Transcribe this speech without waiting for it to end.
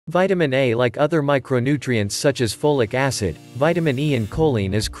Vitamin A, like other micronutrients such as folic acid, vitamin E and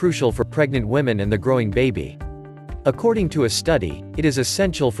choline, is crucial for pregnant women and the growing baby. According to a study, it is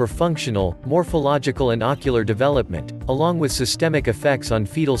essential for functional, morphological and ocular development, along with systemic effects on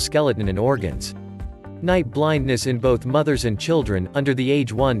fetal skeleton and organs. Night blindness in both mothers and children under the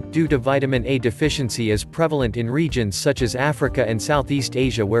age 1 due to vitamin A deficiency is prevalent in regions such as Africa and Southeast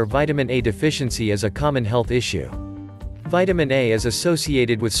Asia, where vitamin A deficiency is a common health issue. Vitamin A is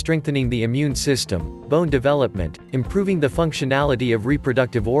associated with strengthening the immune system, bone development, improving the functionality of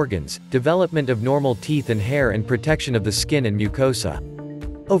reproductive organs, development of normal teeth and hair, and protection of the skin and mucosa.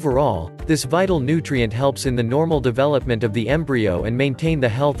 Overall, this vital nutrient helps in the normal development of the embryo and maintain the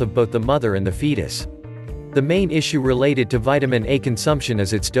health of both the mother and the fetus. The main issue related to vitamin A consumption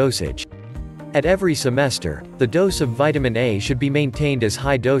is its dosage. At every semester, the dose of vitamin A should be maintained as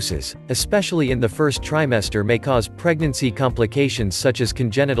high doses, especially in the first trimester, may cause pregnancy complications such as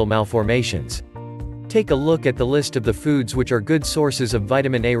congenital malformations. Take a look at the list of the foods which are good sources of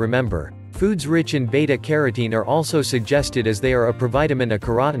vitamin A. Remember, foods rich in beta-carotene are also suggested as they are a provitamin. A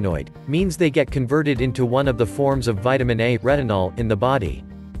carotenoid means they get converted into one of the forms of vitamin A, retinol, in the body.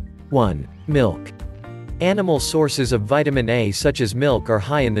 1. Milk. Animal sources of vitamin A such as milk are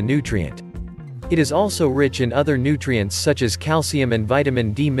high in the nutrient. It is also rich in other nutrients such as calcium and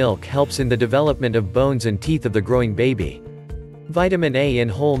vitamin D. Milk helps in the development of bones and teeth of the growing baby. Vitamin A in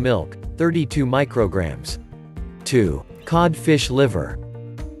whole milk, 32 micrograms. 2. Codfish liver.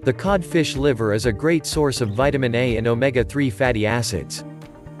 The codfish liver is a great source of vitamin A and omega-3 fatty acids.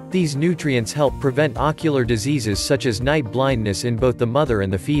 These nutrients help prevent ocular diseases such as night blindness in both the mother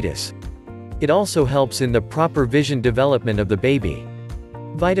and the fetus. It also helps in the proper vision development of the baby.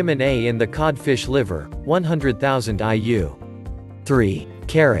 Vitamin A in the codfish liver, 100,000 IU. 3.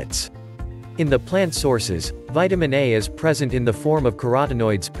 Carrots. In the plant sources, vitamin A is present in the form of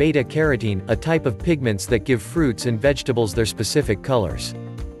carotenoids, beta-carotene, a type of pigments that give fruits and vegetables their specific colors.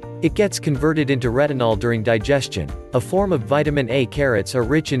 It gets converted into retinol during digestion, a form of vitamin A. Carrots are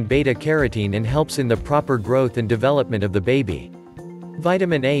rich in beta-carotene and helps in the proper growth and development of the baby.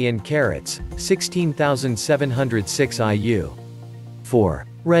 Vitamin A in carrots, 16,706 IU. 4.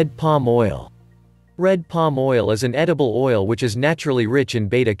 Red palm oil. Red palm oil is an edible oil which is naturally rich in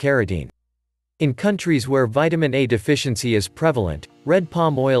beta-carotene. In countries where vitamin A deficiency is prevalent, red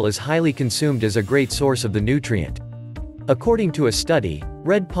palm oil is highly consumed as a great source of the nutrient. According to a study,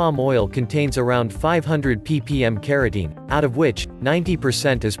 red palm oil contains around 500 ppm carotene, out of which,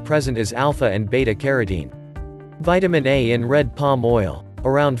 90% is present as alpha and beta-carotene. Vitamin A in red palm oil,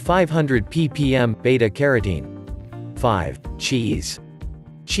 around 500 ppm, beta-carotene. 5. Cheese.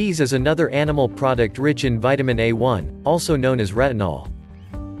 Cheese is another animal product rich in vitamin A1, also known as retinol.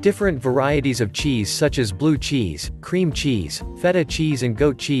 Different varieties of cheese such as blue cheese, cream cheese, feta cheese and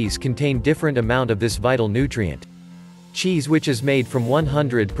goat cheese contain different amount of this vital nutrient. Cheese which is made from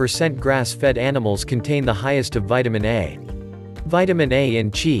 100% grass-fed animals contain the highest of vitamin A. Vitamin A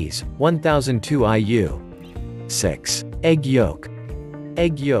in cheese, 1002 IU. 6. Egg yolk.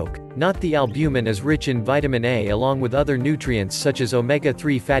 Egg yolk, not the albumin, is rich in vitamin A along with other nutrients such as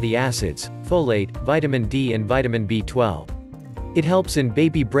omega-3 fatty acids, folate, vitamin D and vitamin B12. It helps in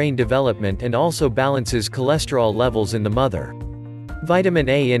baby brain development and also balances cholesterol levels in the mother. Vitamin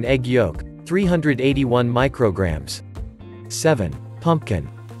A in egg yolk, 381 micrograms. 7. Pumpkin.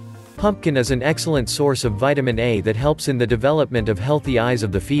 Pumpkin is an excellent source of vitamin A that helps in the development of healthy eyes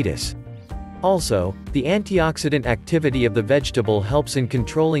of the fetus. Also, the antioxidant activity of the vegetable helps in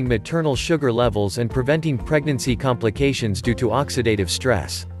controlling maternal sugar levels and preventing pregnancy complications due to oxidative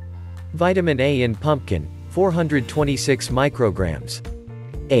stress. Vitamin A in pumpkin, 426 micrograms.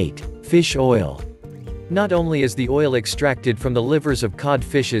 8. Fish oil. Not only is the oil extracted from the livers of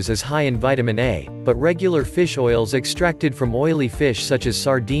codfishes as high in vitamin A, but regular fish oils extracted from oily fish such as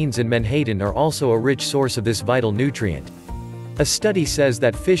sardines and menhaden are also a rich source of this vital nutrient. A study says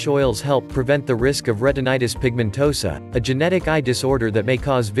that fish oils help prevent the risk of retinitis pigmentosa, a genetic eye disorder that may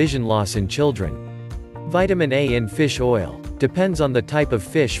cause vision loss in children. Vitamin A in fish oil depends on the type of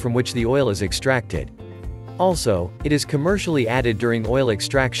fish from which the oil is extracted. Also, it is commercially added during oil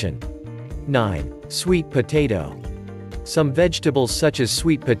extraction. 9. Sweet potato. Some vegetables such as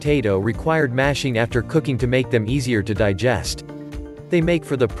sweet potato required mashing after cooking to make them easier to digest. They make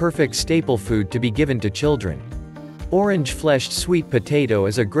for the perfect staple food to be given to children. Orange-fleshed sweet potato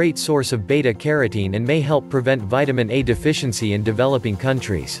is a great source of beta-carotene and may help prevent vitamin A deficiency in developing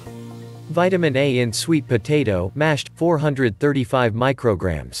countries. Vitamin A in sweet potato, mashed, 435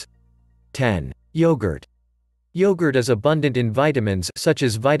 micrograms. 10. Yogurt. Yogurt is abundant in vitamins such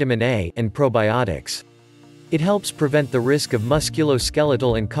as vitamin A and probiotics. It helps prevent the risk of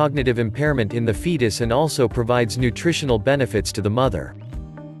musculoskeletal and cognitive impairment in the fetus and also provides nutritional benefits to the mother.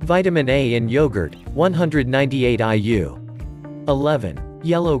 Vitamin A in yogurt, 198 IU. 11.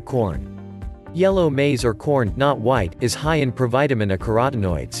 Yellow corn. Yellow maize or corn, not white, is high in provitamin A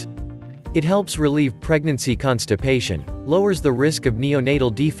carotenoids. It helps relieve pregnancy constipation, lowers the risk of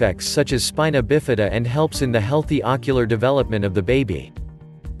neonatal defects such as spina bifida and helps in the healthy ocular development of the baby.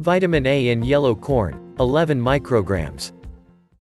 Vitamin A in yellow corn, 11 micrograms.